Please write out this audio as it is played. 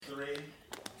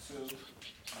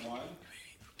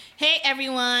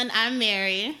everyone, I'm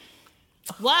Mary.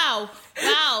 Wow.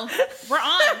 We're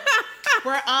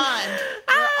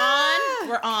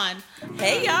on.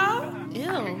 Hey, y'all. Ew.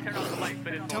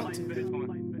 Don't do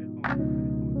that.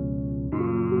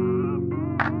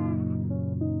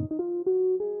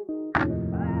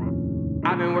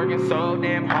 I've been working so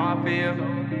damn hard for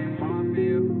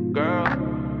you, girl.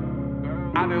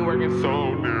 I've been working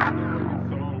so damn,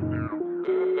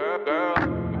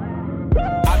 girl.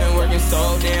 I've been working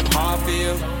so damn hard for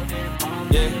you,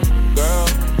 yeah, girl.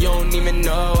 You don't even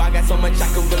know I got so much I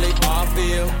could really offer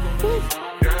you.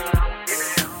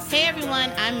 Hey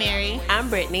everyone, I'm Mary. I'm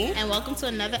Brittany. And welcome to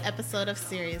another episode of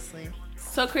Seriously.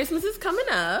 So Christmas is coming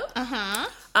up. Uh-huh.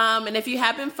 And if you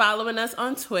have been following us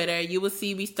on Twitter, you will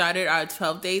see we started our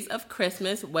 12 Days of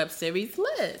Christmas web series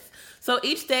list. So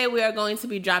each day we are going to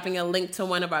be dropping a link to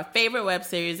one of our favorite web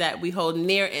series that we hold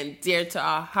near and dear to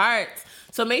our hearts.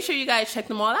 So make sure you guys check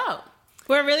them all out.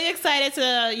 We're really excited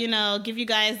to, give you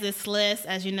guys this list.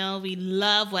 As you know, we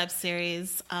love web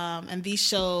series. And these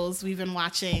shows we've been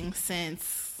watching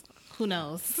since... who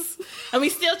knows? And we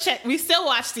still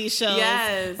watch these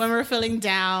shows when we're feeling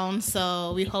down.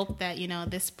 So we hope that,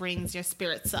 this brings your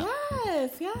spirits up.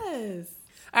 Yes.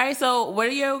 All right, so what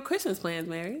are your Christmas plans,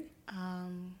 Mary?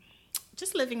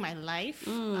 Just living my life.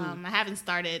 I haven't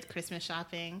started Christmas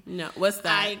shopping. No, what's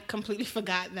that? I completely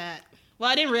forgot that. Well,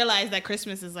 I didn't realize that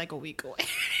Christmas is like a week away.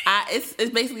 It's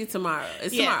basically tomorrow.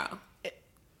 Tomorrow.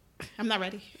 I'm not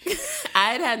ready.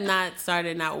 I had not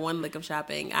started not one lick of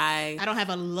shopping. I don't have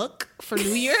a look for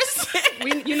New Year's.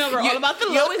 We're all about the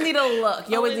look. You always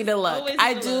need a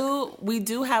look. We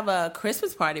do have a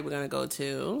Christmas party we're going to go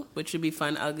to, which should be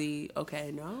fun, ugly.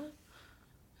 Okay, no?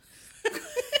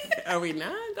 Are we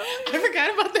not going? I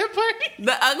forgot about that party.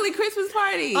 The ugly Christmas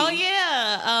party. Oh,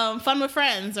 yeah. Fun with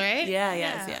friends, right?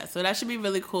 Yeah. So that should be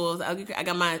really cool. I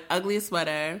got my ugliest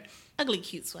sweater. Ugly,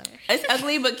 cute sweater. It's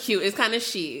ugly but cute. It's kind of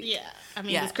chic. Yeah. I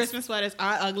mean, these Christmas sweaters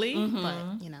are ugly, but,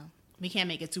 we can't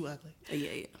make it too ugly.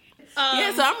 Yeah.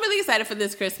 So I'm really excited for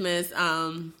this Christmas.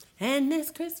 And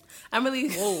this Christmas. I'm really...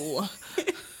 Whoa.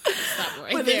 Stop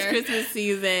right for there. this Christmas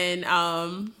season.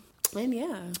 And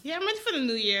yeah. Yeah, I'm ready for the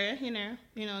new year,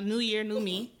 new year, new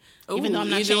me. Ooh, even though I'm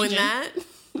not you changing. Doing that?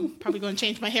 I'm probably going to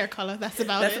change my hair color. That's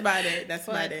about it. That's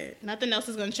about it. Nothing else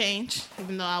is going to change,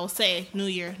 even though I will say new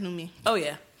year, new me. Oh,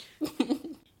 yeah.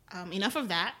 Enough of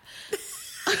that.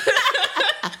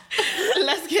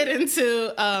 Let's get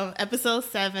into episode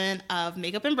 7 of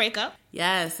Makeup and Breakup.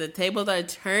 Yes, the tables are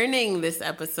turning this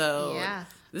episode. Yeah.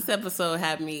 This episode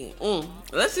had me...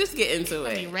 Let's just get into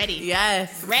it. I mean, ready.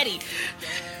 Yes. Ready.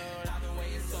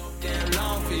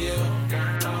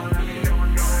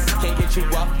 Can't get you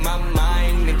off my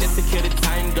mind and just to kill the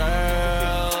time,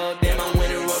 girl. Damn, I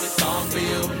went and wrote a song for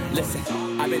you. Listen,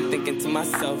 I've been thinking to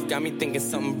myself, got me thinking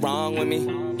something wrong with me.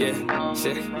 Yeah,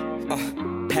 shit.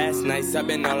 Past nights I've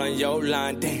been all on your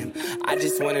line. Damn, I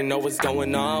just wanna know what's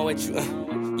going on with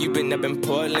you. You've been up in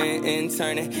Portland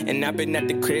interning, and I've been at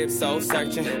the crib so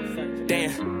searching.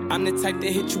 Damn, I'm the type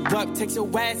to hit you up, text your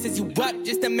ass as you up,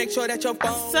 just to make sure that your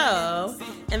phone. So,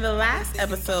 in the last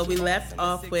episode, we left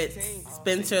off with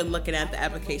Spencer looking at the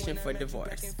application for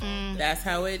divorce. That's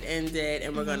how it ended,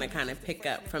 and we're going to kind of pick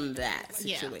up from that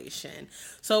situation. Yeah.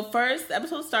 So first, the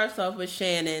episode starts off with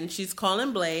Shannon. She's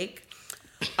calling Blake.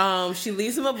 She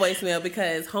leaves him a voicemail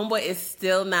because homeboy is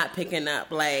still not picking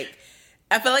up. Like,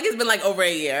 I feel like it's been like over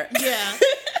a year. Yeah.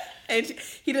 And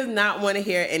he does not want to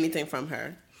hear anything from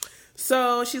her.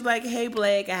 So she's like, hey,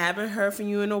 Blake, I haven't heard from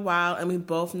you in a while, and we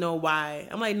both know why.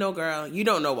 I'm like, no, girl, you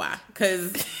don't know why.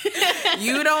 Because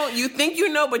you think you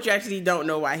know, but you actually don't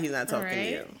know why he's not talking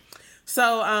to you.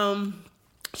 So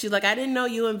she's like, I didn't know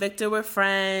you and Victor were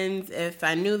friends. If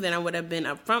I knew, then I would have been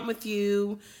upfront with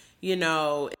you.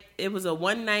 It was a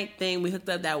one-night thing. We hooked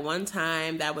up that one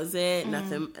time. That was it.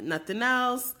 Nothing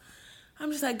else.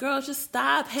 I'm just like, girl, just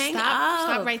stop. Hang up.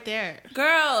 Stop right there.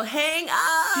 Girl, hang up.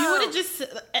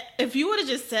 If you would have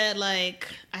just said, like,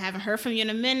 I haven't heard from you in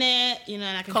a minute, and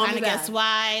I can kind of guess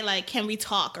why, like, can we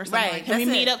talk or something? Right. Like, can we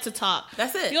meet up to talk?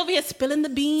 That's it. You over here spilling the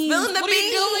beans. What are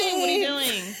you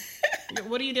doing?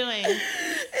 What are you doing? And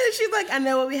she's like, I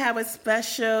know what we had was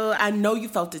special. I know you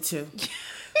felt it too.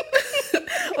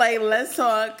 Like, let's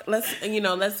talk. Let's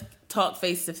talk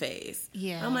face to face.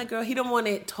 Yeah. I'm like, girl, he don't want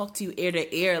to talk to you ear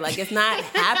to ear. Like, it's not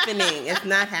happening. It's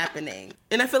not happening.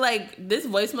 And I feel like this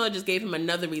voicemail just gave him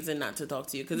another reason not to talk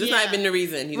to you. Because it's not even the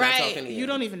reason he's not talking to you. You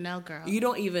don't even know, girl. You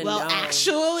don't even know. Well,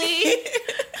 actually,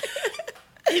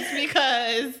 it's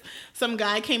because some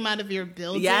guy came out of your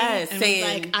building and saying,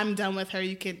 was like, I'm done with her.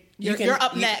 You're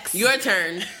up next. Your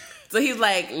turn. So he's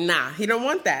like, nah, he don't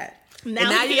want that.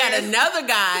 Now you got another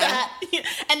guy.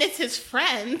 And it's his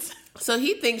friend. So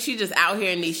he thinks she just out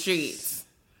here in these streets.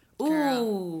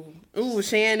 Ooh,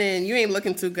 Shannon, you ain't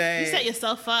looking too good. You set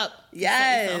yourself up.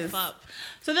 Yes.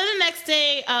 So then the next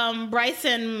day, Bryce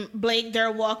and Blake,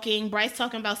 they're walking. Bryce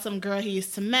talking about some girl he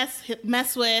used to mess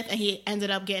with, and he ended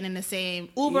up getting in the same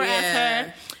Uber as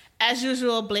her. As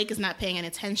usual, Blake is not paying any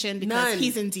attention because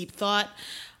he's in deep thought.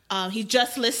 He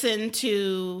just listened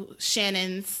to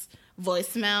Shannon's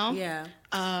voicemail. Yeah.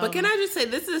 But can I just say,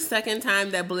 this is the second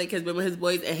time that Blake has been with his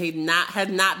boys and he has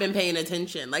not been paying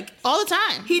attention. Like, all the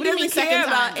time. He doesn't care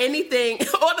about anything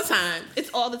all the time. It's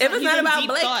all the time. If it's not about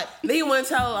Blake, then he want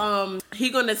to tell, he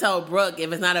going to tell Brooke,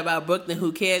 if it's not about Brooke, then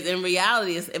who cares? In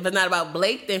reality, if it's not about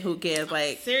Blake, then who cares?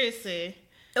 Like, seriously.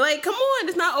 Like, come on,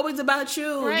 it's not always about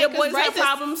you. Right, your boys have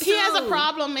problems too. He has a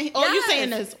problem. And all you're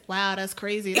saying is, wow, that's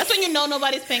crazy. That's when you know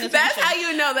nobody's paying attention. That's how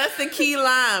you know. That's the key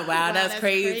line. Wow, that's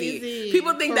crazy.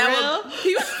 People think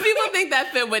people think that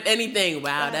fit with anything.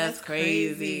 Wow, that's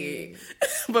crazy.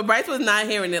 But Bryce was not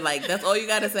hearing it. Like, that's all you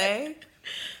got to say?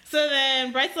 So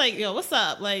then Bryce's like, yo, what's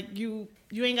up? Like, you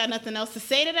ain't got nothing else to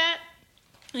say to that?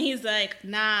 And he's like,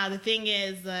 nah, the thing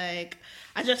is, like,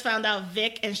 I just found out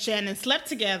Vic and Shannon slept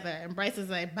together. And Bryce is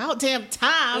like, about damn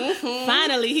time. Mm-hmm.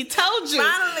 Finally, he told you.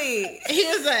 Finally. He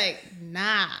was like,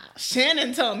 nah,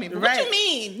 Shannon told me. But what you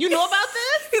mean? You know about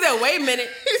this? He said, wait a minute.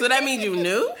 So that means you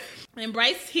knew? And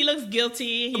Bryce, he looks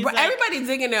guilty. He's everybody's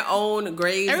digging their own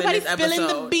graves. Everybody's in this spilling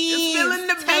episode. The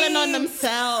beans. Telling on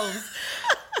themselves.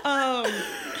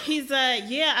 He's like,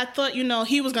 yeah, I thought,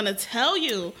 he was going to tell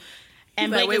you. And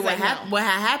Blake wait, is like, what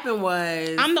happened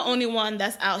was, I'm the only one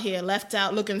that's out here left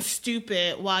out looking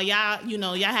stupid while y'all,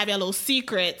 y'all have your little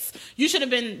secrets. You should have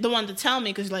been the one to tell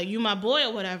me because, like, you my boy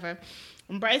or whatever.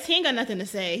 And Bryce, he ain't got nothing to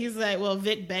say. He's like, well,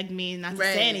 Vic begged me not to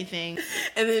say anything.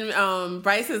 And then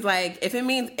Bryce is like, if it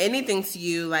means anything to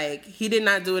you, like, he did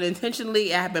not do it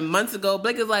intentionally. It happened months ago.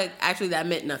 Blake is like, actually, that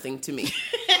meant nothing to me.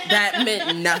 That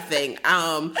meant nothing.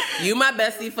 You my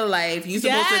bestie for life. You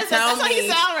supposed to tell me. That's what you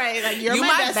sound right. Like, you're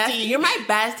my bestie. You're my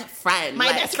best friend. My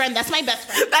best friend. That's my best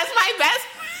friend. That's my best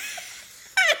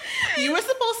friend. You were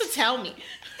supposed to tell me.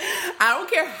 I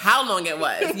don't care how long it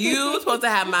was. You were supposed to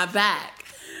have my back.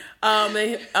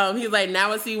 He's like,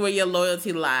 now I see where your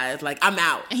loyalty lies. Like, I'm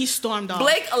out. And he stormed off.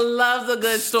 Blake loves a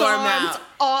good storm out.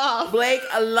 Off. Blake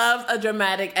loves a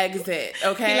dramatic exit.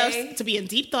 Okay, he loves to be in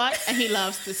deep thought, and he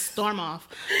loves to storm off.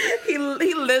 He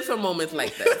lives for moments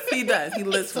like this. He does. He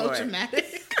lives for it. So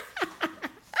dramatic.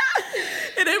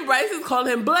 And then Bryce is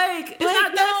calling him Blake. It's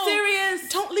not that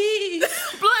serious. Don't leave,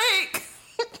 Blake.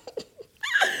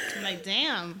 I'm like,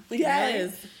 damn.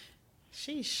 Yes.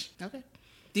 Sheesh. Okay.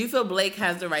 Do you feel Blake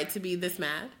has the right to be this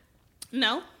mad?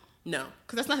 No. No.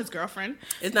 Because that's not his girlfriend.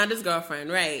 It's not his girlfriend,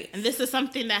 right. And this is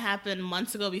something that happened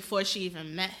months ago before she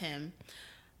even met him.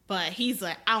 But he's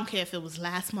like, I don't care if it was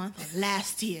last month or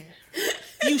last year.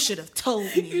 You should have told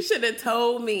me. You should have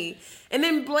told me. And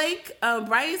then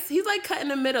Bryce, he's like cut in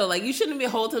the middle. Like, you shouldn't be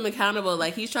holding him accountable.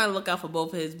 Like, he's trying to look out for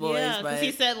both of his boys. Yeah, because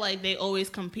he said, like, they always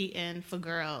competing for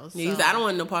girls. Yeah, he's like, I don't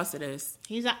want no parts of this.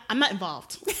 He's like, I'm not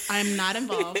involved. I'm not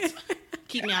involved.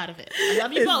 Keep me out of it. I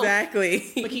love you both.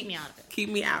 Exactly. But keep me out of it. Keep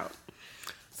me out.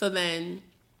 So then...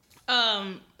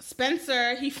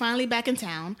 Spencer, he finally back in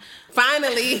town.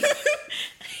 Finally.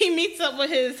 He meets up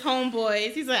with his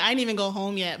homeboys. He's like, I didn't even go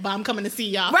home yet, but I'm coming to see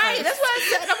y'all Right, first. that's what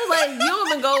I said. I was like, you don't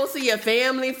even go see your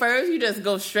family first. You just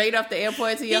go straight off the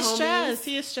airport to your homies.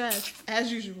 He is stressed,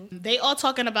 as usual. They all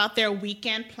talking about their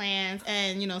weekend plans.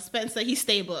 And, Spencer, he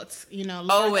stay booked.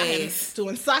 Always.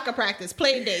 Doing soccer practice,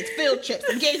 play dates, field trips,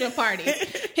 engagement parties.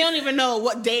 He don't even know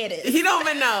what day it is. He don't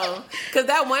even know. Because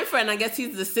that one friend, I guess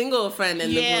he's the single friend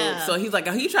in the group. So he's like,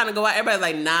 are you trying to go out? Everybody's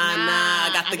like, nah, I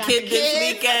got the kid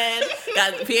this weekend.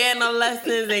 Got piano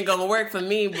lessons. Ain't gonna work for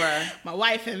me, bruh. My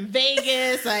wife in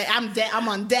Vegas. Like, I'm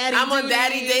on daddy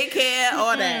daycare.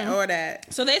 All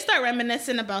that. So they start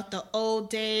reminiscing about the old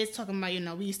days, talking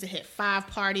about, we used to hit 5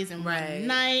 parties in one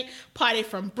night, party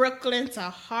from Brooklyn to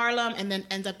Harlem, and then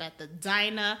end up at the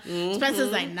diner. Mm-hmm.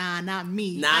 Spencer's like, nah, not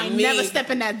me. I never step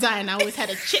in that diner. I always had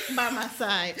a chick by my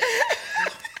side.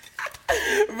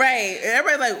 Right.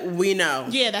 Everybody's like, we know.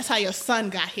 Yeah, that's how your son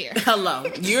got here. Hello.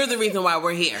 You're the reason why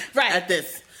we're here. Right. At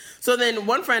this. So then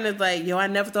one friend is like, yo, I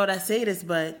never thought I'd say this,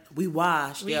 but we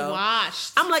washed, We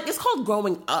washed. I'm like, it's called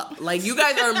growing up. Like, you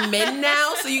guys are men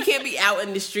now, so you can't be out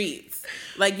in the streets.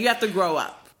 Like, you have to grow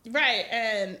up. Right.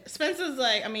 And Spencer's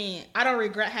like, I don't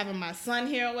regret having my son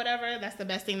here or whatever. That's the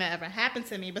best thing that ever happened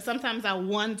to me. But sometimes I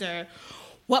wonder,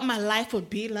 what my life would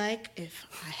be like if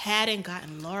I hadn't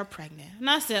gotten Laura pregnant. And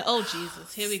I said, oh,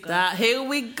 Jesus, here we go. Here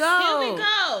we go. Here we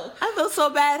go. I feel so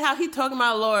bad how he talking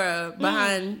about Laura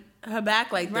behind her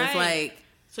back like this. Right. Like,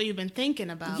 so you've been thinking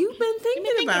about you've been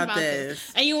thinking about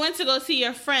this. And you went to go see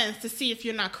your friends to see if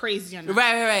you're not crazy or not.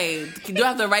 Right. Do you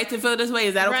have the right to feel this way?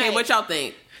 Is that okay? Right. What y'all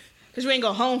think? Because you ain't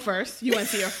go home first. You went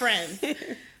to your friends.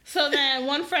 So then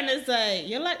one friend is like,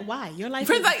 you're like, why? Your life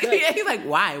is like, good. yeah, he's like,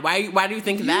 why? Why do you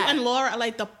think You that? and Laura are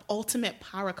like the ultimate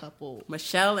power couple.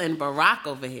 Michelle and Barack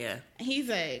over here. And he's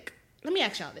like, let me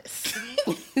ask y'all this.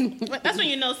 That's when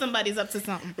you know somebody's up to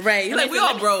something. Right. He's like, we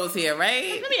all bros here,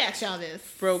 right? Let me ask y'all this.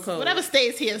 Bro code. Whatever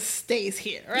stays here,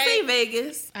 right? This ain't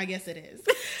Vegas. I guess it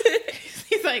is.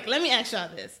 He's like, let me ask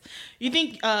y'all this. You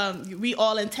think we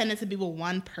all intended to be with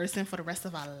one person for the rest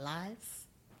of our lives?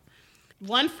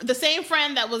 The same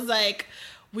friend that was like,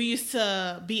 we used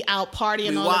to be out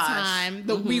partying all the time.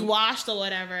 We washed or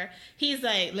whatever. He's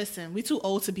like, listen, we too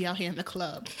old to be out here in the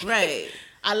club. Right.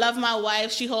 I love my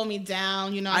wife. She hold me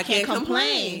down. You know, I can't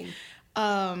complain.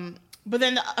 But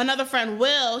then another friend,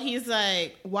 Will, he's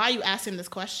like, why are you asking this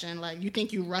question? Like, you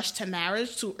think you rushed to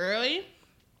marriage too early?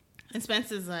 And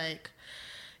Spencer's like,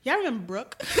 y'all remember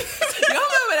Brooke? Y'all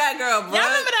remember that girl, Brooke? Y'all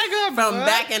remember that girl, From Brooke?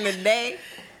 back in the day?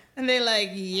 And they're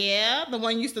like, yeah, the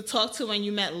one you used to talk to when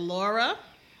you met Laura.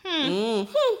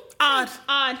 Odd.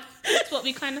 That's what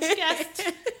we kind of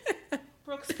guessed.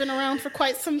 Brooke's been around for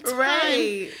quite some time.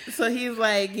 Right. So he's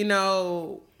like, you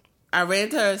know, I ran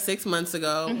to her 6 months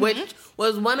ago, which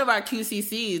was one of our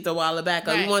QCCs a while back.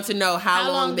 Right. We want to know how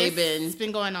long they've been. It's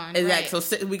been going on. Exactly. Right.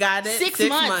 So we got it. 6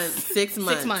 months. 6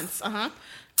 months. 6 months.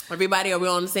 Everybody, are we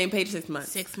on the same page? 6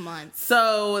 months. 6 months.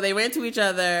 So they ran to each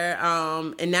other,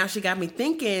 and now she got me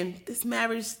thinking this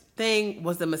marriage thing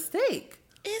was a mistake.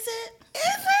 Is it?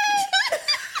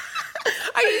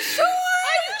 Are you sure?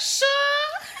 Are you sure?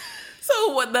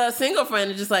 So what? The single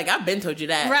friend is just like, I've been told you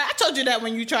that. Right. I told you that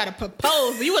when you tried to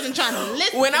propose, but you wasn't trying to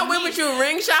listen. When to I went me. with you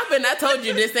ring shopping, I told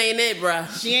you this ain't it, bruh.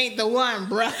 She ain't the one,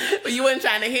 bruh. But you wasn't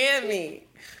trying to hear me.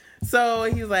 So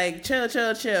he's like, chill.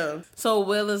 So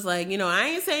Will is like, you know, I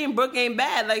ain't saying Brooke ain't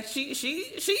bad. Like, she.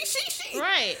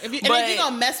 Right. If you're going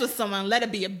to mess with someone, let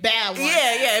it be a bad one.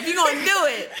 Yeah. If you're going to do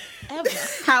it. Ever.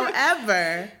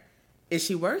 However, is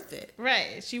she worth it?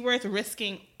 Right. Is she worth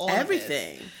risking all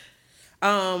everything?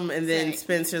 Of and then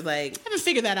Spencer's like, I haven't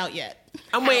figured that out yet.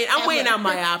 I'm weighing out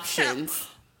my options.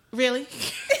 Really? And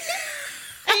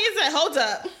he's like, hold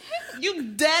up. You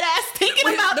dead ass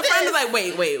thinking about the this? The friend is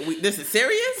like, wait, this is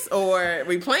serious? Or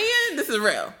we playing? This is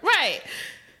real. Right.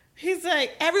 He's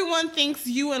like, everyone thinks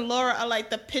you and Laura are like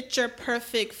the picture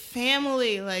perfect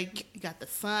family. Like, you got the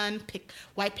son,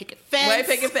 white picket fence.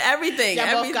 Everything.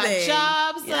 Y'all both got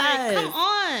jobs. Yes. Like, come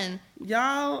on.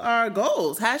 Y'all are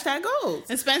goals. #goals.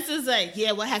 And Spencer's like,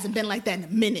 yeah, well, it hasn't been like that in a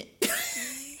minute.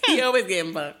 He always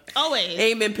getting bucked. Always.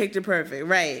 Ain't been picture perfect.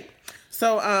 Right.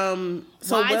 So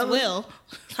Wise Will.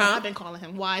 Huh? I've been calling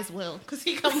him Wise Will because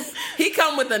he come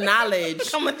with the knowledge.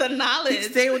 come with the knowledge. He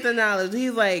stay with the knowledge.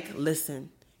 He's like,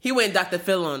 listen. He went Dr.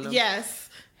 Phil on them. Yes.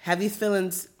 Have these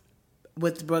feelings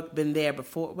with Brooke been there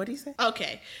before? What did he say?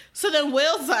 Okay. So then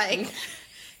Will's like,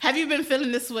 have you been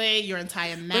feeling this way your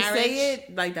entire marriage? But say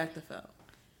it like Dr. Phil.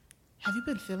 Have you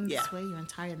been feeling this way your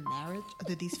entire marriage? Or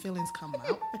did these feelings come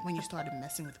out when you started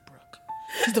messing with Brooke?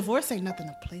 Because divorce ain't nothing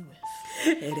to play with.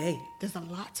 It ain't. There's a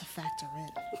lot to factor in.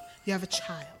 You have a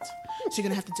child. So you're going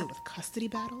to have to deal with custody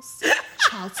battles,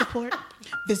 child support,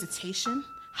 visitation.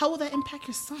 How will that impact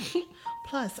your son?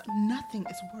 Plus, nothing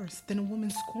is worse than a woman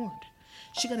scorned.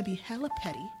 She's going to be hella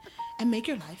petty and make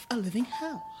your life a living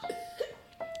hell.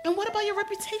 And what about your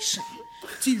reputation?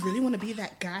 Do you really want to be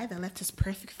that guy that left his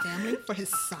perfect family for his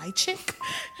side chick?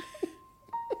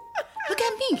 Look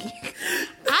at me.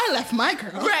 I left my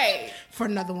girl for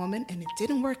another woman, and it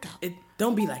didn't work out.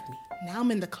 Don't be like me. Now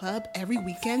I'm in the club every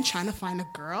weekend trying to find a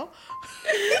girl.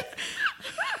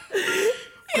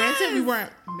 Granted, we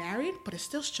weren't married, but it's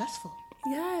still stressful.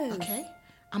 Yes. Okay?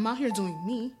 I'm out here doing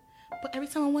me, but every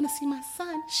time I want to see my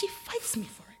son, she fights me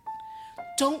for it.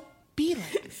 Don't be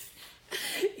like this.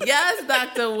 Yes,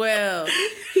 Dr. Will.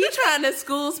 He trying to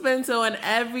school Spencer on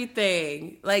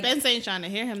everything. Like, Spence ain't trying to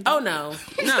hear him. Though. Oh, no.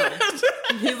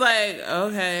 He's like,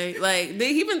 okay. Like,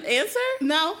 did he even answer?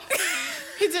 No,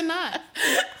 he did not.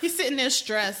 He's sitting there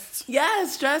stressed. Yeah,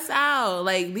 stressed out.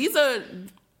 Like, these are...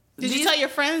 Did you tell your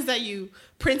friends that you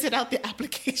printed out the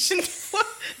application for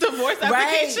divorce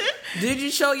application? Did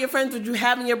you show your friends what you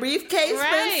have in your briefcase,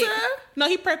 Spencer? No,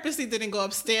 he purposely didn't go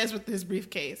upstairs with his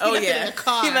briefcase. He left it in the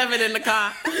car. He left it in the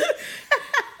car.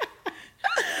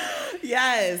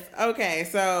 Yes. Okay,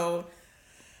 so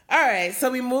All right, so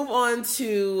we move on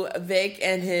to Vic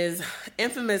and his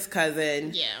infamous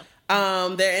cousin. Yeah.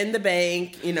 They're in the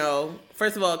bank, you know.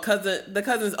 First of all, the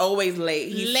cousin's always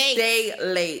late. Stay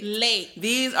late. Late.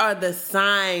 These are the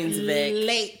signs, Vic.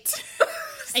 Late.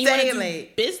 And Stay you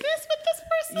late. Do business with this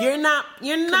person?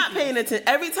 You're not paying attention.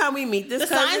 Every time we meet this the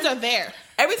cousin, signs are there.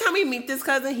 Every time we meet this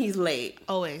cousin, he's late.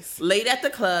 Always. Late at the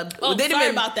club. Oh, sorry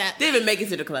about that. Didn't even make it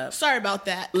to the club. Sorry about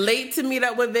that. Late to meet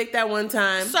up with Vic that one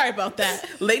time. Sorry about that.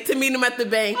 Late to meet him at the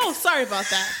bank. Oh, sorry about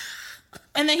that.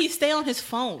 And then he stay on his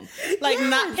phone, like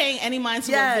not paying any mind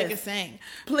to what Vic is saying.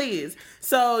 Please.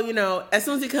 So, you know, as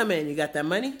soon as you come in, you got that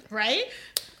money, right?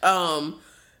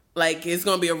 Like it's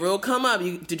gonna be a real come up.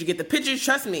 Did you get the pictures?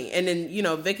 Trust me. And then, you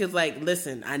know, Vic is like,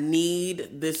 listen, I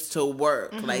need this to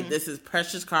work. Mm-hmm. Like this is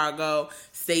precious cargo.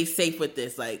 Stay safe with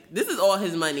this. Like this is all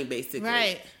his money, basically.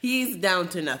 Right. He's down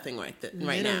to nothing right now.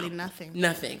 Literally nothing.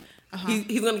 Nothing. Uh-huh.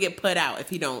 He's gonna get put out if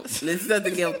he don't. This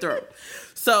doesn't go through.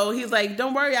 So he's like,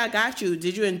 don't worry, I got you.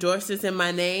 Did you endorse this in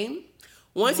my name?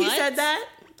 Once he said that,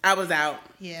 I was out.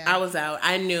 Yeah. I was out.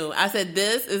 I knew. I said,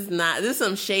 this is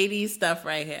some shady stuff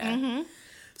right here. Mm-hmm.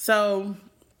 So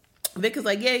Vic is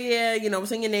like, yeah, you know,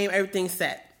 what's in your name? Everything's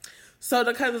set. So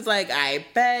the cousin's like, I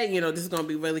bet, you know, this is going to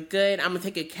be really good. I'm going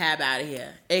to take a cab out of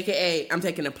here. AKA, I'm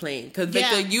taking a plane. Because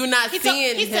Victor, you're not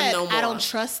seeing him no more. I don't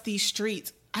trust these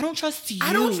streets. I don't trust you.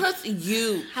 I don't trust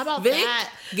you. How about Vic,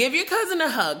 that? Give your cousin a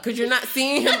hug because you're not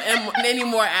seeing him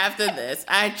anymore after this.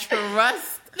 I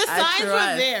trust. The signs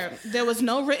were there. There was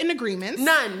no written agreements.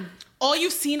 None. All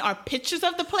you've seen are pictures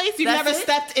of the place. You never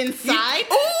stepped inside.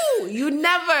 You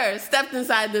never stepped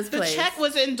inside this place. The check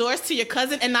was endorsed to your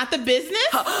cousin and not the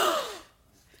business.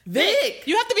 Vic,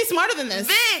 you have to be smarter than this.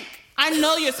 Vic, I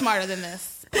know you're smarter than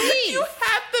this. Please. You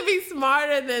have to be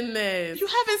smarter than this. You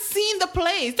haven't seen the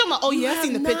place. Don't know. Oh, yeah, I've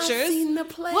seen the pictures. Seen the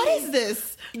place. What is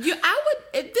this?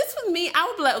 If this was me, I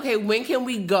would be like, okay, when can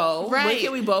we go? Right. When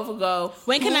can we both go?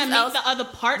 When can I meet the other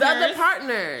partners? The other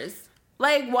partners.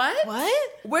 Like what?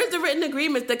 What? Where's the written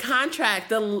agreement, the contract,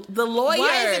 the lawyer?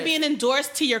 Why is it being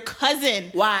endorsed to your cousin?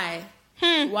 Why?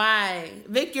 Why?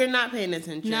 Vic, you're not paying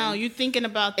attention. No, you're thinking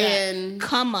about that. And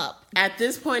come up. At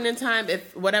this point in time,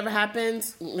 if whatever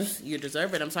happens, you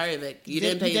deserve it. I'm sorry, Vic. You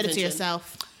didn't pay attention. You did it to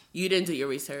yourself. You didn't do your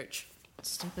research.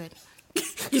 Stupid.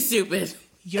 You're stupid.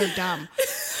 You're dumb.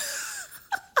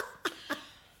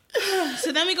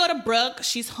 So then we go to Brooke.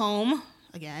 She's home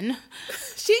again.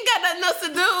 She ain't got nothing else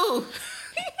to do.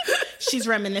 She's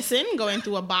reminiscing, going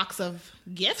through a box of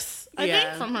gifts, I think,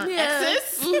 from her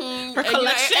exes. Mm-hmm. Her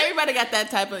collection. Everybody got that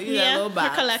type of little box.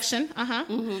 Her collection.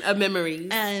 Of memories.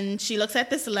 And she looks at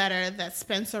this letter that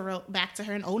Spencer wrote back to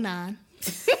her in 2009.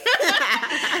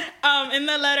 In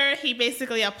the letter, he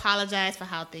basically apologized for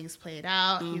how things played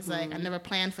out. He's like, I never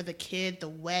planned for the kid, the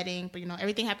wedding, but, you know,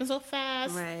 everything happened so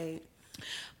fast. Right.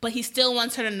 But he still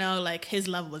wants her to know, like, his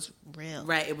love was real.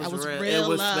 Right, it was real. Real it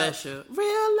was love. special.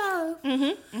 Real love.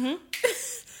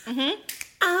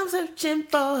 I'm searching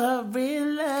for a real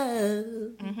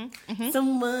love.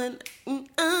 Someone.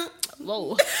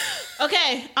 Whoa.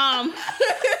 Okay.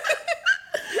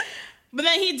 But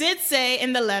then he did say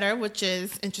in the letter, which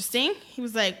is interesting, he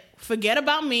was like, forget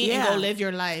about me and go live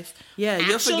your life. Yeah,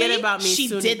 you'll forget about me she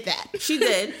soon. did that. She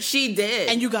did. She did.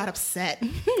 And you got upset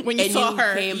when you saw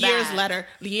her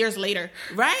years later.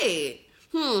 Right.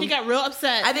 He got real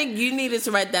upset. I think you needed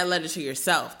to write that letter to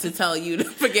yourself to tell you to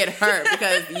forget her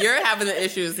because you're having the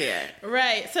issues here.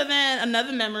 Right. So then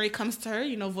another memory comes to her,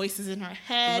 you know, voices in her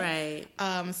head.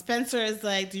 Right. Spencer is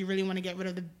like, do you really want to get rid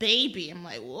of the baby? I'm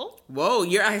like, whoa. Whoa,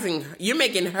 you're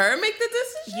making her make the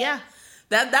decision? Yeah.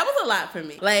 That was a lot for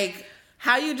me. Like,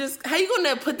 how you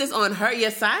gonna put this on her,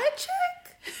 your side chick?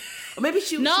 Or maybe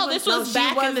this was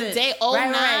back in the day.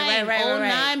 09, right.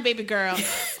 09, baby girl.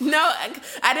 No,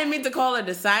 I didn't mean to call her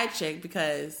the side chick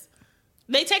because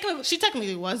she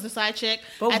technically was the side chick.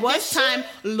 But at this time,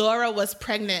 Laura was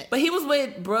pregnant. But he was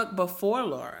with Brooke before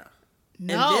Laura.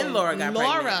 No, and then Laura got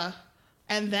pregnant.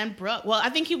 And then Brooke. Well, I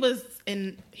think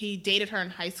he dated her in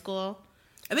high school.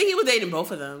 I think he was dating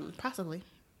both of them. Possibly.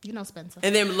 You know Spencer.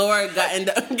 And then Laura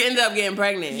ended up getting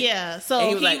pregnant. Yeah. So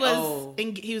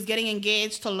he was getting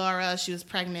engaged to Laura. She was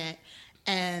pregnant.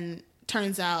 And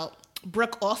turns out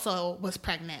Brooke also was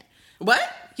pregnant. What?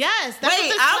 Yes.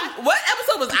 What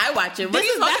episode was I watching? What are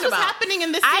you talking that's about? What's happening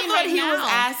in this scene right now. I thought he was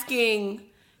asking.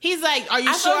 He's like, are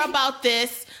you sure about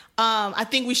this? I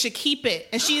think we should keep it.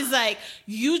 And she's like,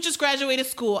 you just graduated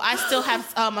school. I still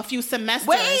have a few semesters.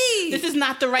 Wait. This is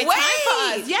not the right time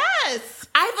for us. Yes.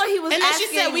 I thought he was asking. And then she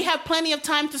said, we have plenty of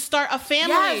time to start a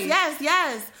family. Yes.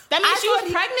 That means she was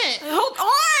pregnant. Hold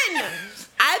on.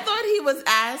 I thought he was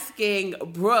asking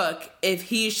Brooke if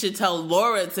he should tell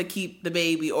Laura to keep the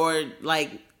baby, or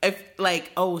like, if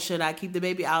like, oh, should I keep the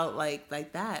baby out like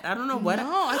that? I don't know what.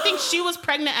 No, I think she was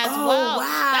pregnant as Oh, well.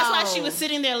 wow. That's why she was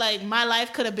sitting there like, my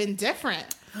life could have been different.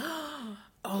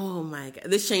 Oh my God,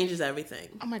 this changes everything.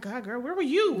 Oh my God, girl, where were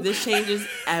you? This changes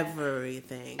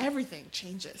everything. Everything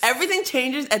changes. Everything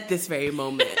changes at this very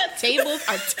moment. Tables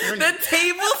are turning. The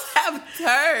tables have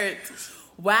turned.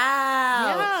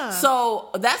 Wow. Yeah. So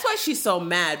that's why she's so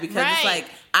mad, because it's Right. like,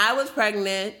 I was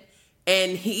pregnant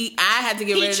and I had to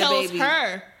get He rid of the chose baby.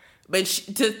 her. But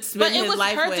to spend But it his was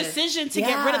life her with. decision to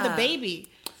get rid of the Yeah. baby.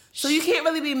 So you can't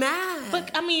really be mad.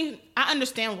 But I mean, I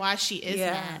understand why she is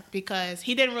Yeah. mad, because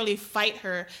he didn't really fight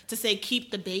her to say keep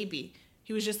the baby.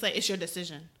 He was just like, it's your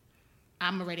decision.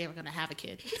 I'm already ever gonna have a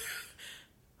kid.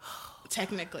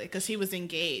 Technically, because he was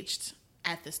engaged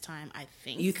at this time, I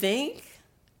think. You think?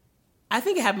 I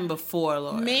think it happened before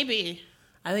Laura. Maybe.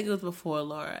 I think it was before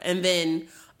Laura. And then,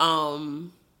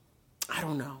 I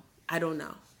don't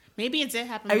know. Maybe it did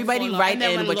happen. Everybody before Laura. write And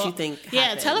then in when what Laura- you think Yeah,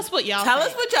 happened. tell us what y'all Tell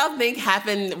think. us what y'all think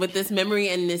happened with this memory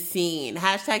and this scene.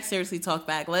 Hashtag Seriously Talk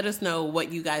Back. Let us know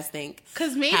what you guys think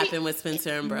 'Cause maybe- happened with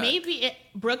Spencer and Brooke. Maybe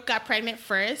Brooke got pregnant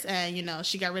first, and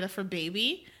she got rid of her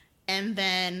baby, and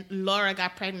then Laura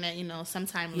got pregnant,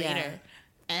 sometime Yeah. later,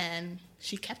 and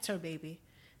she kept her baby.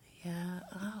 Yeah.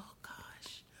 Oh,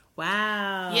 gosh.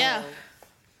 Wow. Yeah.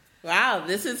 Wow,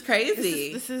 this is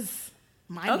crazy. This is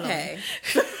mind blowing. Okay.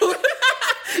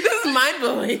 This is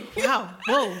mind-blowing. Wow.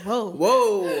 Whoa.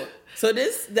 Whoa. So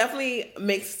this definitely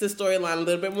makes the storyline a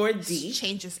little bit more deep.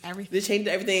 Changes everything. They changed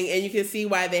everything, and you can see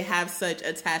why they have such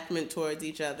attachment towards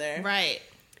each other. Right.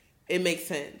 It makes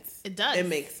sense. It does. It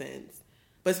makes sense.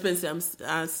 But Spencer,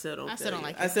 I still don't. I still don't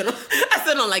like I you.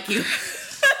 still don't like you.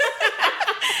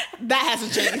 That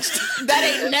hasn't changed. That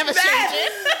ain't never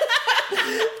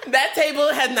changing. That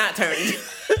table has not turned.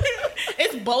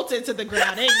 It's bolted to the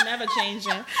ground. It ain't never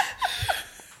changing.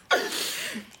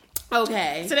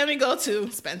 Okay. So then we go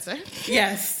to Spencer.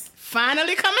 Yes.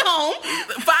 Finally coming home.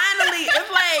 Finally,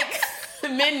 it's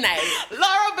like midnight.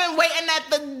 Laura been waiting at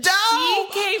the door. She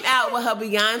came out with her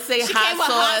Beyonce She hot came with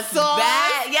hot sauce sauce,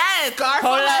 bag. Yes. scarf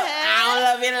Hold on her up. head. I don't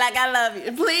love it like I love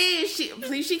you.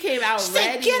 Please, she came out She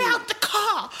ready. said, get out the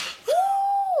car.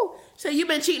 Woo! So you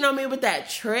been cheating on me with that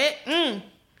trick? And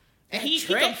he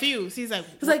trick? confused. He's like,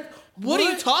 It's like, what are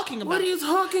you talking about? What are you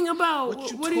talking about?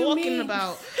 What are you talking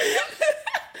about?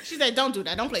 She said, don't do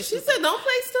that. Don't play She stupid. said, don't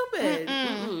play stupid.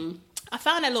 Mm-mm. I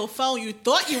found that little phone you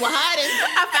thought you were hiding.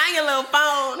 I found your little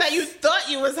phone. That you thought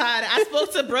you was hiding. I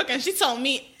spoke to Brooke and she told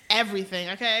me everything,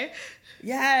 okay?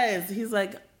 Yes. He's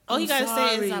like, All you gotta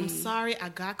say is, sorry. I'm sorry I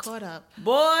got caught up.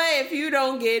 Boy, if you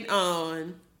don't get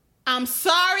on, I'm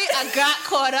sorry I got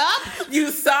caught up.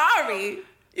 you sorry.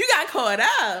 You got caught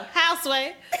up.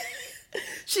 Houseway.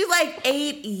 She's like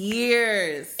 8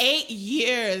 years. 8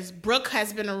 years. Brooke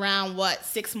has been around,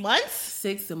 6 months?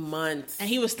 6 months. And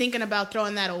he was thinking about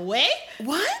throwing that away?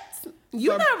 What?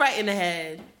 You're not right in the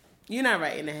head. You're not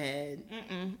right in the head.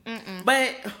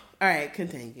 But, all right,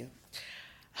 continue.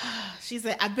 She's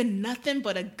like, I've been nothing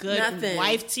but a good Nothing.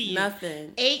 wife to you.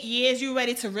 Nothing. 8 years, you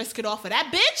ready to risk it all for that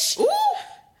bitch? Ooh.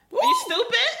 Are you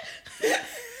stupid?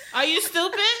 Are you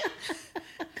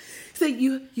stupid? So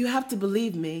you have to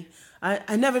believe me.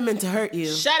 I never meant to hurt you.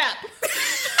 Shut up.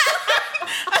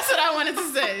 That's what I wanted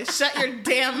to say. Shut your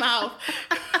damn mouth.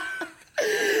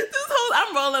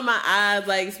 I'm rolling my eyes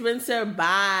like, Spencer,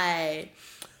 bye.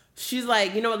 She's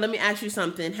like, you know what? Let me ask you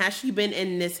something. Has she been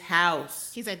in this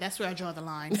house? He's like, that's where I draw the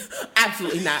line.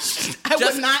 Absolutely not. I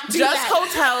would not do just that.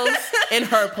 hotels in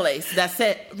her place. That's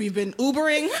it. We've been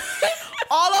Ubering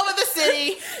all over the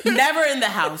city. Never in the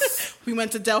house, We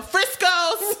went to Del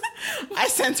Frisco's. I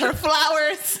sent her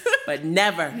flowers. but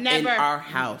never in Never. our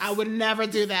house. I would never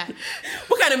do that.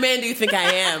 What kind of man do you think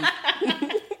I am?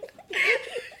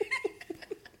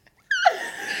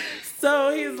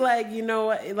 So he's like, you know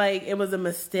what? Like, it was a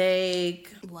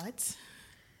mistake. What?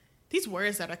 These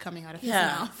words that are coming out of his Yeah.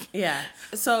 mouth. Yeah.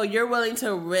 So you're willing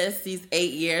to risk these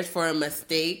 8 years for a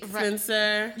mistake, Right.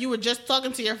 Spencer? You were just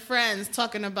talking to your friends,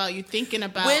 talking about you thinking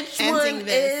about Which ending one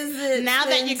this. is it, Now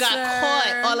that you got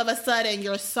Spencer? caught, all of a sudden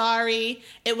you're sorry.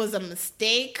 It was a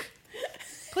mistake.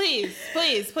 Please,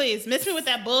 miss me with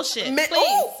that bullshit. Please.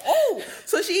 Oh.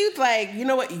 So she's like, you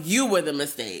know what? You were the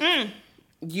mistake.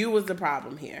 You was the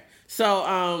problem here.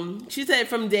 So she said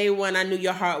from day one, I knew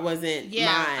your heart wasn't Yeah,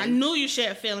 mine. I knew you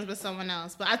shared feelings with someone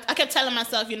else, but I kept telling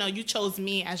myself, you chose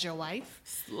me as your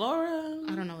wife. Laura.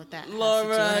 I don't know what that. has to do with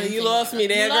Laura, anything. you lost me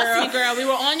there, You girl. lost me, girl. We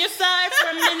were on your side for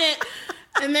a minute,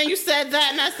 And then you said that,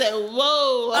 and I said,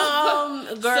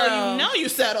 whoa. Girl. So you know you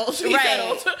settled. You Right.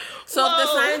 settled. So if the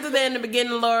Whoa. signs are there in the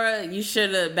beginning, Laura, you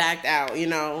should have backed out, you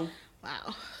know?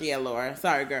 Wow. Yeah, Laura.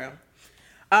 Sorry, girl.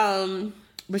 So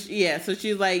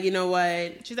she's like, you know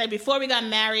what? She's like, before we got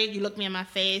married, you looked me in my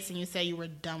face and you said you were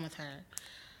done with her.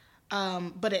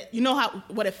 But you know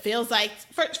what it feels like?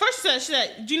 First she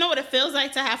said, do you know what it feels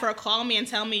like to have her call me and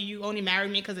tell me you only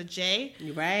married me because of Jay?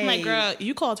 Right. I'm like, girl,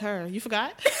 you called her. You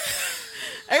forgot?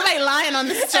 Everybody lying on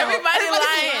this show. Everybody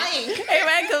Everybody's lying.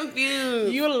 Everybody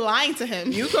confused. You were lying to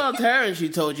him. You called her and she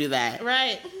told you that.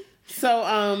 Right.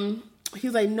 So,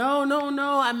 he's like, no,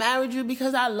 I married you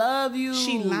because I love you.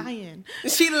 She lying.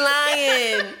 She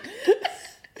lying.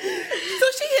 So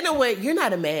she hit him with, you're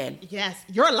not a man. Yes,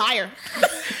 you're a liar.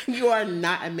 You are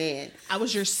not a man. I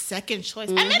was your second choice.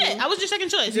 Admit it. I was your second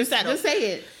choice. You settled. Just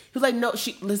say it. He was like, no,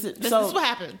 listen. This So is what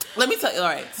happened. let me tell you. All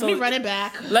right. So Let me run it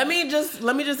back. Let me just,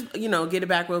 get it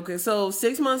back real quick. So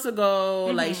 6 months ago,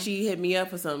 like she hit me up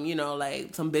for some,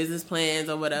 like some business plans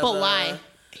or whatever. But why?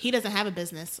 He doesn't have a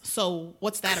business. So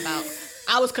what's that about?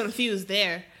 I was confused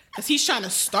there. Because he's trying to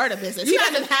start a business. He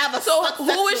doesn't have a So successful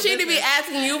who is she to be business.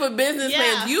 asking you for business Yeah.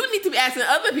 plans? You need to be asking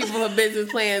other people for business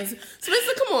plans.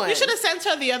 Spencer, come on. You should have sent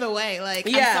her the other way. Like,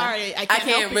 Yeah. I'm sorry. I can't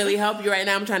help really you. help you right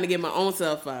now. I'm trying to get my own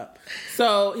self up.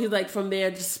 So he's like, from there,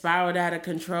 just spiraled out of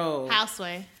control.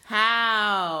 Houseway.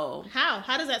 How?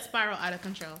 How does that spiral out of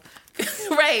control?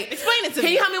 Right. Explain it to Can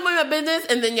me. you help me with my business?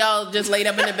 And then y'all just laid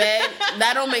up in the bed?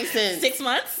 That don't make sense. 6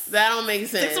 months? That don't make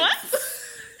sense. 6 months?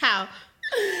 How?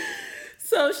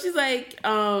 So she's like,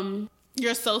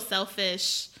 You're so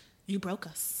selfish. You broke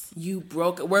us. we're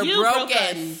broken. Broke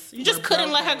us. You just We're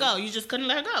couldn't let broken. her go. You just couldn't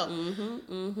let her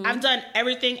go. I've done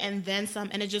everything and then some,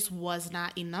 and it just was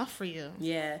not enough for you.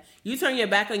 Yeah. You turn your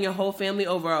back on your whole family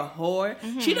over a whore.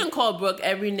 She done called Brooke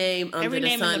every name under Every the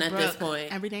name sun in the at brook. this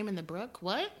point. Every name in the brook?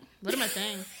 What? What am I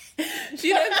saying? She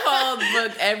done called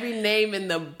Brooke every name in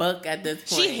the book at this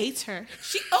point. She hates her.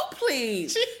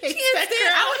 Please. She hates can't that stand-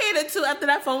 girl. I would hate it too after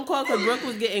that phone call because Brooke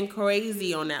was getting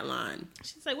crazy on that line.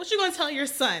 She's like, what you gonna tell your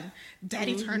son?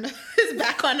 Daddy turned his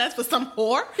back on us for some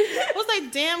whore? I was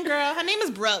like, damn, girl. Her name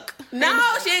is Brooke. No,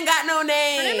 she ain't got no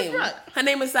name. name is Brooke. Her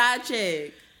name is Side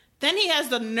Chick. Then he has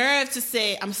the nerve to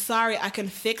say, I'm sorry, I can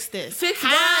fix this. Fix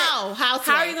How? what?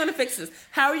 How are you going to fix this?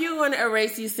 How are you going to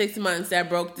erase these 6 months that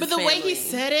broke this But the way he family?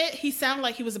 said it, he sounded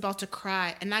like he was about to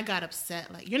cry, and I got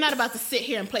upset. Like, you're not about to sit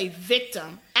here and play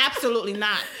victim. Absolutely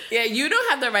not. Yeah, you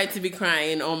don't have the right to be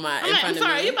crying on my. I'm like, I'm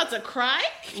sorry, are you about to cry?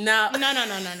 No. No.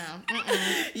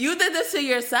 Mm-mm. You did this to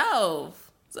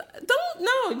yourself.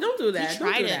 Don't do that. Don't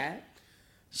tried do it. that.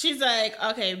 She's like,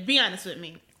 okay, be honest with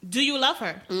me. Do you love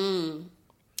her?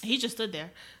 He just stood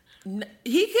there.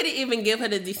 He couldn't even give her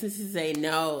the decency to say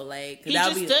no. Like He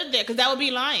just stood there because that would be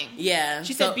lying. Yeah.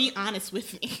 She said, be honest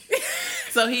with me.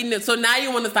 So he knew. So now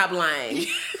you want to stop lying.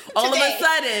 All of a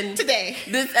sudden, Today.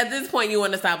 At this point, you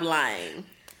want to stop lying.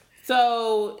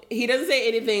 So he doesn't say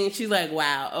anything. She's like,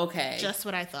 "Wow, okay, Just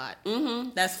what I thought.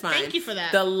 that's fine." Thank you for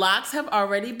that. The locks have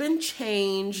already been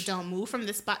changed. Don't move from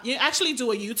this spot. You actually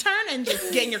do a U-turn and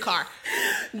just get in your car.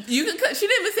 You could. She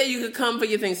didn't even say you could come for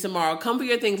your things tomorrow. Come for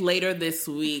your things later this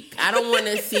week. I don't want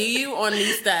to see you on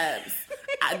these steps.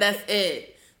 That's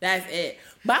it. That's it.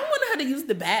 But I wanted her to use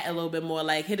the bat a little bit more,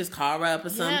 like hit his car up or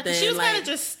something. Yeah, 'cause she was like, kind of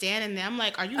just standing there. I'm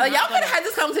like, are you? y'all could have had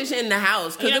this conversation in the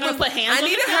house You're not gonna put hands I on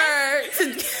needed the her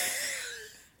to.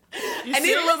 I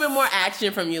need a little bit more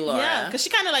action from you, Laura. Yeah, because she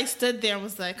kind of like stood there and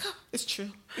was like, oh, it's true.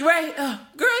 Right,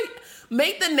 girl.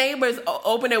 Make the neighbors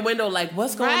open their window. Like,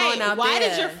 what's going on out Why there?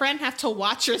 did your friend have to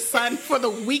watch your son for the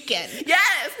weekend?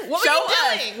 Yes. What were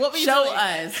you doing? What were you Show doing?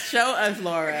 us. Show us,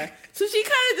 Laura. So she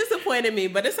kind of disappointed me,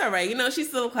 but it's all right. You know, she's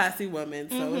still a classy woman,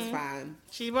 so it's fine.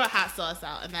 She brought hot sauce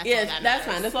out, and that's all Yes, that that's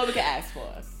matters. fine. That's all we can ask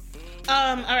for.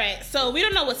 All right. So we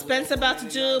don't know what Spencer's about to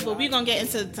do, but we're gonna get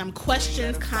into some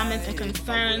questions, comments, and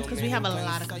concerns because we have a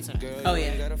lot of concerns. Oh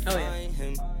yeah. Oh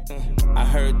yeah. I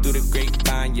heard through the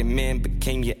grapevine your man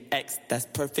became your ex. That's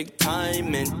perfect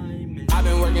timing. I've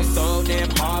been working so damn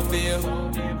hard for you.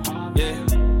 Yeah,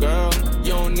 girl,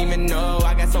 you don't even know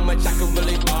I got so much I could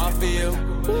really offer you.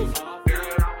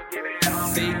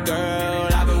 See, girl,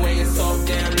 I've been waiting so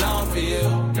damn long for you.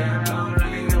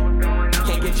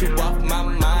 Can't get you off my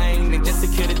mind and just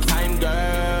secure the time,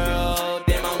 girl.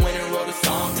 Damn, I went and wrote a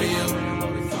song for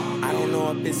you. I don't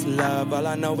know if it's love, all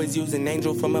I know is use an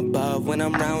angel from above. When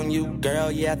I'm around you,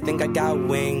 girl, yeah, I think I got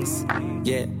wings.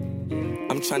 Yeah.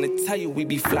 I'm trying to tell you we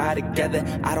be fly together.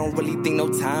 I don't really think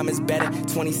no time is better.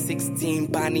 2016,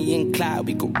 Bonnie and Clyde,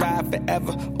 we could ride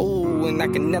forever. Ooh, and I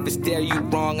can never steer you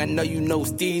wrong. I know you know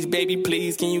Steve, baby,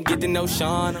 please, can you get to know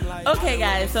Sean? Okay,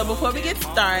 guys, so before we get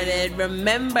started,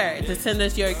 remember to send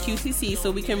us your QCC so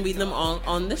we can read them all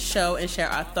on the show and share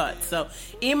our thoughts. So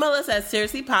email us at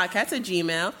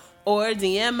seriouslypodcast@gmail.com or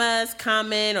DM us,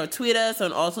 comment, or tweet us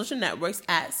on all social networks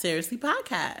at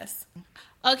seriouslypodcast.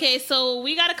 Okay, so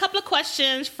we got a couple of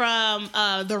questions from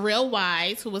The Real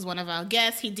Wise, who was one of our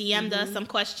guests. He DM'd us some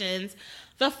questions.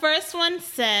 The first one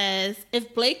says,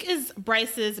 if Blake is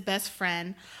Bryce's best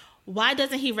friend, why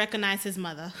doesn't he recognize his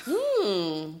mother?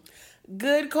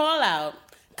 Good call out.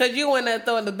 Because you want to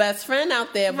throw the best friend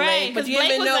out there, Blake. Right, but you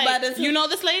didn't even know about this. You know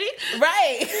this lady?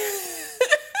 Right.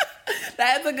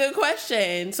 That's a good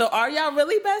question. So are y'all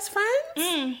really best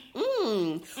friends?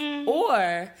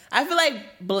 Or I feel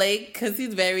like Blake, because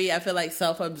he's very, I feel like,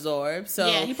 self-absorbed. So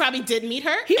yeah, he probably did meet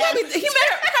her. He met her,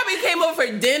 probably came over for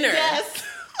dinner. Yes,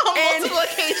 on multiple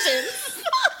occasions.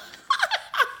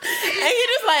 And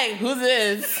you're just like, who's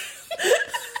this?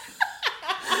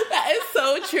 That is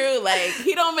so true. Like,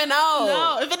 he don't even know.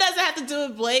 No, if it doesn't have to do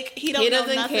with Blake, he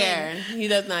doesn't care. He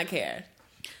does not care.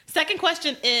 Second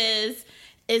question is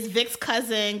Vic's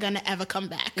cousin gonna ever come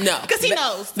back? No. Because he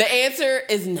knows. The answer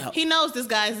is no. He knows this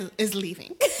guy is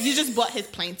leaving. You just bought his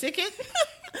plane ticket.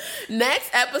 Next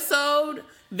episode,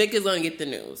 Vic is gonna get the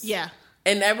news. Yeah.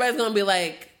 And everybody's gonna be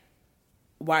like,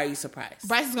 why are you surprised?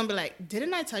 Bryce is gonna be like,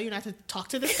 didn't I tell you not to talk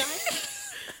to this guy?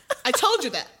 I told you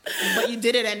that, but you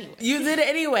did it anyway. You did it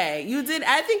anyway. You did.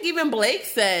 I think even Blake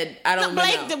said, I don't know.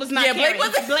 Blake was not caring.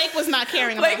 Blake was not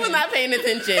caring Blake about was him. not paying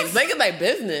attention. Blake is like,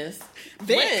 business.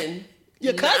 Vic, when?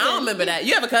 your cousin. I don't remember that.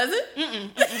 You have a cousin?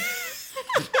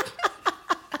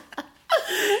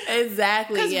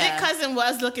 Exactly. Because yeah. Vic's cousin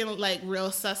was looking like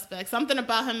real suspect. Something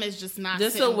about him is just not.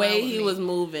 Just the way he was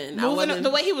moving. The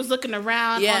way he was looking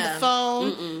around on the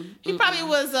phone. He probably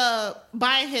was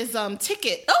buying his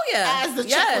ticket. Oh yeah. As the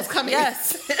check was coming.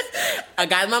 Yes. I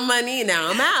got my money. Now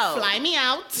I'm out. Fly me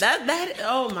out. That.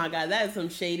 Oh my God. That is some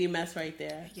shady mess right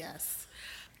there. Yes.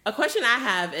 A question I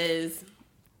have is,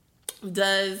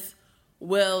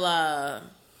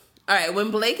 all right, when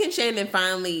Blake and Shannon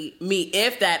finally meet,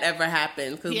 if that ever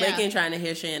happens, because Blake ain't trying to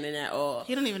hear Shannon at all.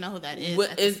 He don't even know who that is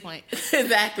at this point.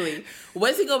 Exactly.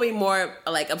 What's he going to be more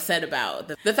like upset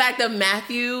about? The fact of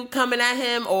Matthew coming at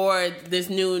him, or this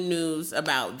new news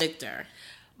about Victor?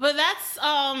 But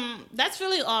that's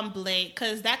really on Blake,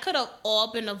 because that could have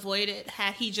all been avoided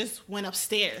had he just went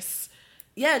upstairs.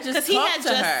 Yeah, just talk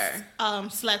to her.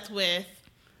 Slept with.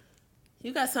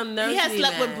 You got some nerve. He had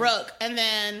slept with Brooke, and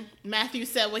then Matthew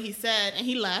said what he said, and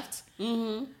he left.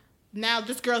 Mm-hmm. Now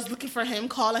this girl's looking for him,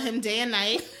 calling him day and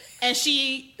night, and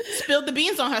she spilled the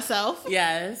beans on herself.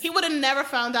 Yes. He would have never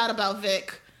found out about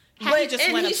Vic had he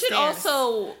just went upstairs. And he should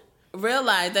also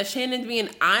realize that Shannon's being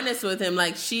honest with him.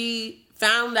 Like, she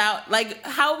found out, like,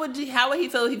 how would he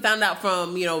feel if he found out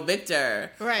from,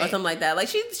 Victor, right, or something like that? Like,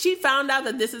 she found out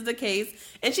that this is the case,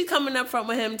 and she's coming up front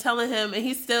with him, telling him, and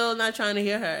he's still not trying to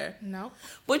hear her. No,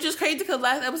 which is crazy, because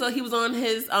last episode he was on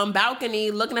his balcony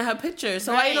looking at her picture.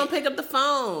 So why you don't pick up the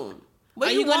phone? What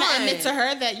are you going to admit to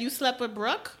her that you slept with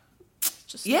Brooke?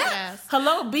 Just ask.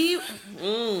 Hello, B.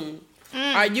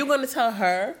 Are you going to tell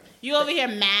her? You over here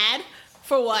mad?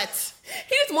 For what?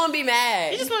 He just want to be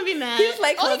mad. He just want to be mad. He just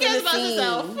like all causing he cares the about scene.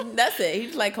 himself. That's it. He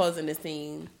just like causing the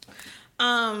scene.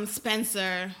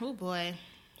 Spencer. Oh boy,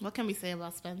 what can we say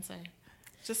about Spencer?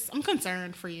 I'm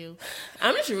concerned for you.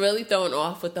 I'm just really thrown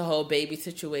off with the whole baby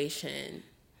situation.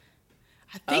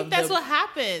 I think that's what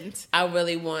happened. I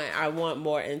want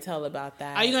more intel about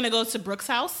that. Are you going to go to Brooke's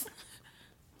house?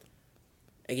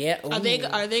 Yeah. Ooh. Are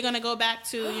they going to go back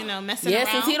to, messing around?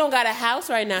 Yeah, since he don't got a house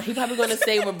right now, he probably going to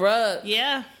stay with Brooke.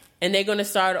 Yeah. And they're going to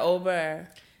start over.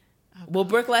 Okay. Will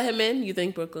Brooke let him in? You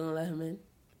think Brooke going to let him in?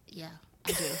 Yeah,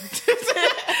 I do.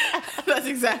 That's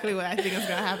exactly what I think is going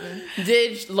to happen.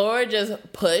 Did Laura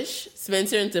just push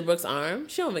Spencer into Brooke's arm?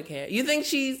 She don't even care. Do you think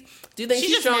she's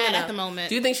just strong mad enough at the moment?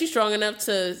 Do you think she's strong enough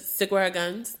to stick with her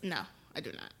guns? No, I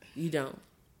do not. You don't?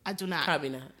 I do not. Probably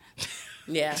not.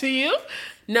 Yeah. To you?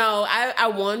 No, I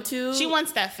want to. She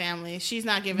wants that family. She's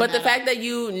not giving But that the fact up. that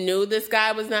you knew this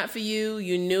guy was not for you,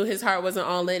 you knew his heart wasn't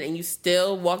all in, and you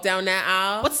still walked down that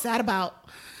aisle. What's that about?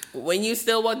 When you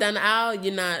still walk down the aisle,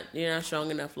 you're not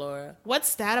strong enough, Laura.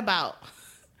 What's that about?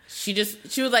 She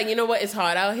was like, you know what? It's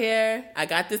hard out here. I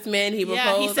got this man. He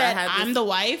proposed. He said, I'm the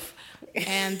wife.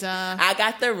 And I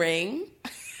got the ring.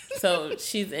 So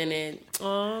she's in it.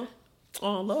 Oh,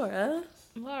 Laura.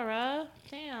 Laura,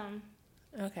 damn.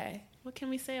 Okay. What can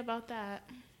we say about that?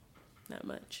 Not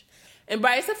much. And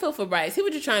Bryce, I feel for Bryce. He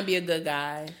was just trying to be a good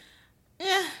guy.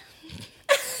 Yeah.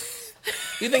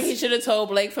 You think he should have told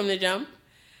Blake from the jump?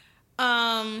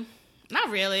 Not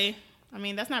really. I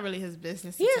mean, that's not really his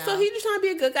business. Yeah, so he's just trying to be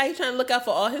a good guy. He's trying to look out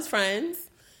for all his friends.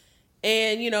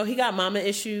 And, you know, he got mama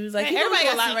issues. Like, hey, he everybody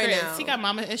got a got lot right secrets. now. He got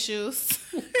mama issues.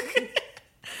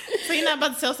 So you're not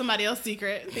about to tell somebody else's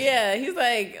secret. Yeah, he's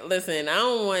like, listen, I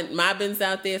don't want my business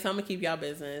out there, so I'm going to keep y'all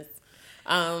business.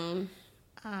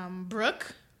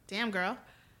 Brooke, damn girl.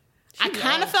 I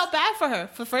kind of felt bad for her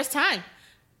for the first time.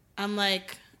 I'm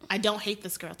like, I don't hate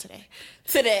this girl today.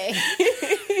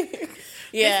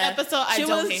 Yeah. This episode, I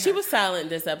don't hate her. She was silent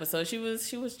this episode. She was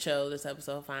chill this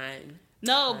episode, fine.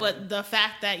 No, but the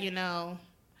fact that, you know,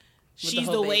 she's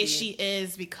the way she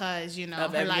is because, you know,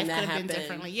 her life could have been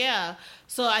differently. Yeah.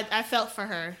 So I felt for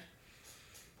her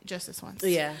just this once.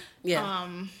 Yeah. But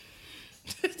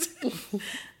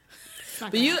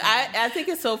I think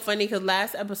it's so funny because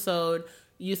last episode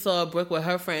you saw Brooke with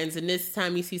her friends, and this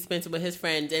time you see Spencer with his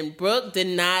friends, and Brooke did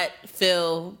not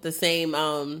feel the same.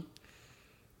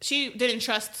 She didn't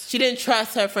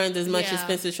trust her friends as much as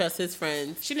Spencer trusts his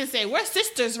friends. She didn't say, we're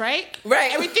sisters, right?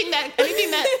 Right. Anything that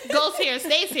goes here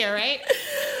stays here, right?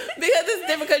 Because it's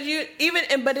different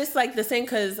because but it's like the same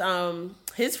because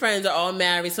his friends are all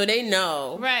married, so they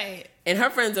know. Right. And her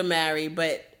friends are married,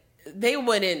 but they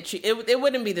wouldn't. It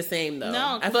wouldn't be the same though.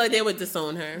 No, I feel like they would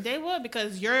disown her. They would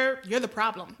because you're the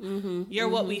problem. Mm-hmm, you're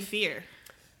what we fear.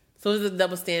 So is it a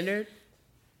double standard?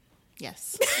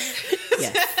 Yes.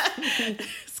 Yes.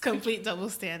 It's complete double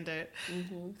standard.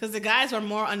 Because the guys were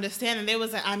more understanding. They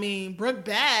was like, I mean, Brooke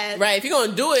bad. Right. If you're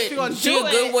gonna do it, she a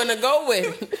good one to go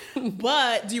with.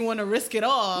 But do you want to risk it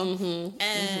all?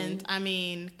 And I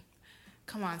mean,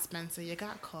 come on, Spencer, you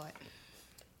got caught.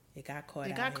 You got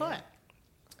caught.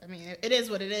 I mean, it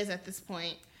is what it is at this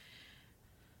point.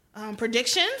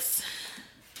 Predictions?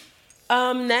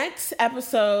 Next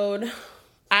episode,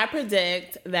 I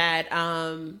predict that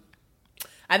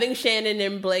I think Shannon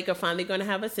and Blake are finally going to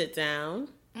have a sit down.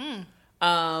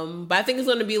 But I think it's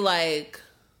going to be like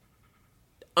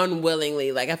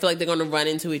unwillingly. Like I feel like they're going to run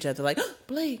into each other. Like oh,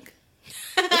 Blake.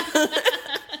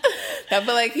 I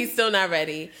feel like he's still not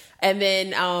ready. And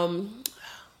then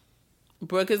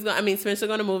Spencer's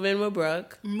going to move in with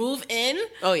Brooke. Move in?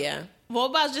 Oh yeah. What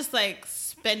about just like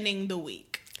spending the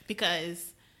week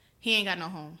because he ain't got no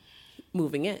home?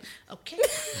 Moving in. Okay.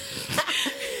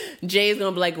 Jay's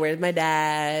gonna be like, "Where's my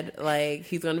dad?" Like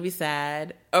he's gonna be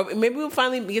sad. Or maybe we'll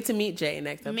finally get to meet Jay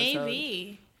next episode.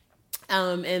 Maybe.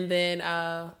 And then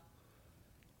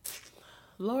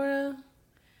Laura,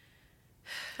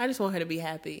 I just want her to be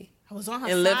happy. I was on her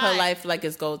and side. Live her life like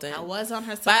it's golden. I was on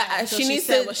her side. But she needs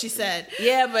said what she said.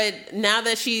 Yeah, but now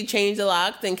that she changed the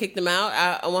lock and kicked him out,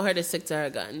 I want her to stick to her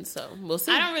guns. So we'll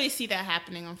see. I don't really see that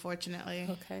happening, unfortunately.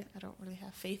 Okay. I don't really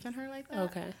have faith in her like that.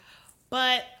 Okay.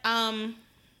 But I'm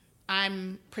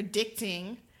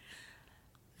predicting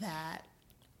that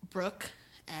Brooke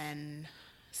and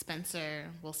Spencer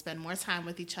will spend more time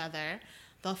with each other.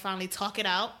 They'll finally talk it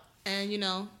out. And, you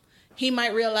know, he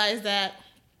might realize that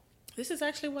this is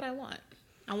actually what I want.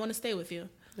 I want to stay with you.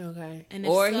 Okay. And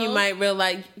or he might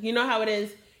realize, you know how it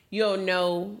is, you don't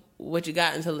know what you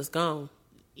got until it's gone.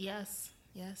 Yes.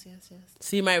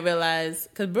 So you might realize,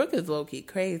 because Brooke is low-key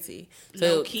crazy.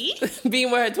 So low-key?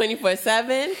 Being with her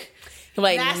 24/7,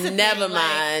 like, never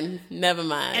mind.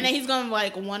 And then he's going to,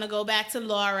 like, want to go back to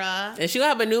Laura. And she's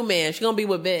going to have a new man. She's going to be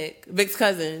with Vic's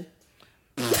cousin.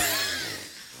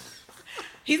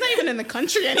 He's not even in the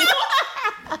country anymore.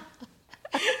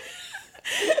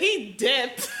 He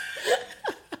dipped.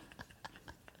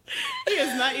 He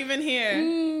is not even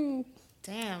here.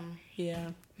 Damn.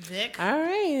 Yeah. Vic. All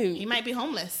right. He might be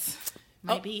homeless.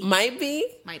 Might be. Might be.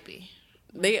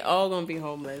 They all gonna be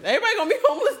homeless. Everybody gonna be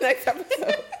homeless next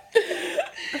episode.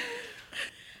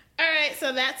 All right,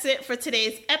 so that's it for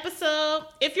today's episode.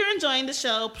 If you're enjoying the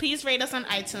show, please rate us on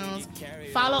iTunes,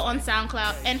 follow on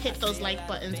SoundCloud, and hit those like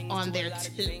buttons on there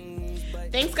too.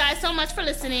 Thanks, guys, so much for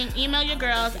listening. Email your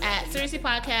girls at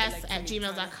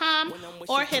seriouslypodcast@gmail.com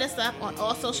or hit us up on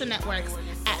all social networks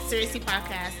at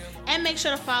seriouslypodcast. And make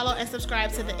sure to follow and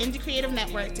subscribe to the Indie Creative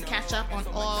Network to catch up on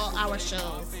all our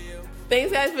shows.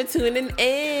 Thanks, guys, for tuning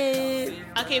in.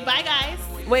 Okay, bye, guys.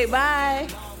 Wait, bye.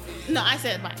 No, I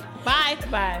said bye. Bye.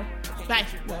 Bye. Bye.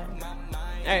 All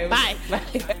right. Bye. Bye.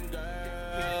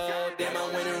 Damn,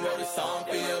 I went and wrote a song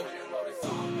for you.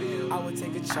 I would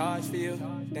take a charge for you.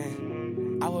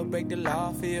 Damn. I would break the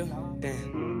law for you.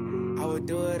 Damn. I would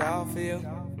do it all for you.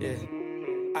 Yeah.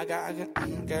 I got,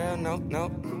 girl, no.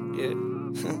 Yeah.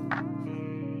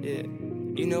 Yeah.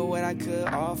 You know what I could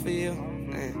offer you.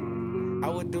 Damn. I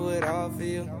would do it all for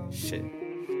you. Shit.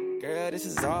 Girl, this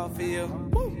is all for you.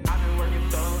 Woo. I've been working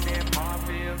so damn hard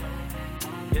for you.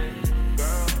 Yeah,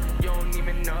 girl, you don't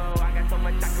even know. I got so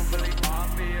much I can really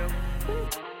offer you.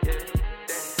 Yeah,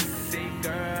 see,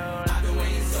 girl.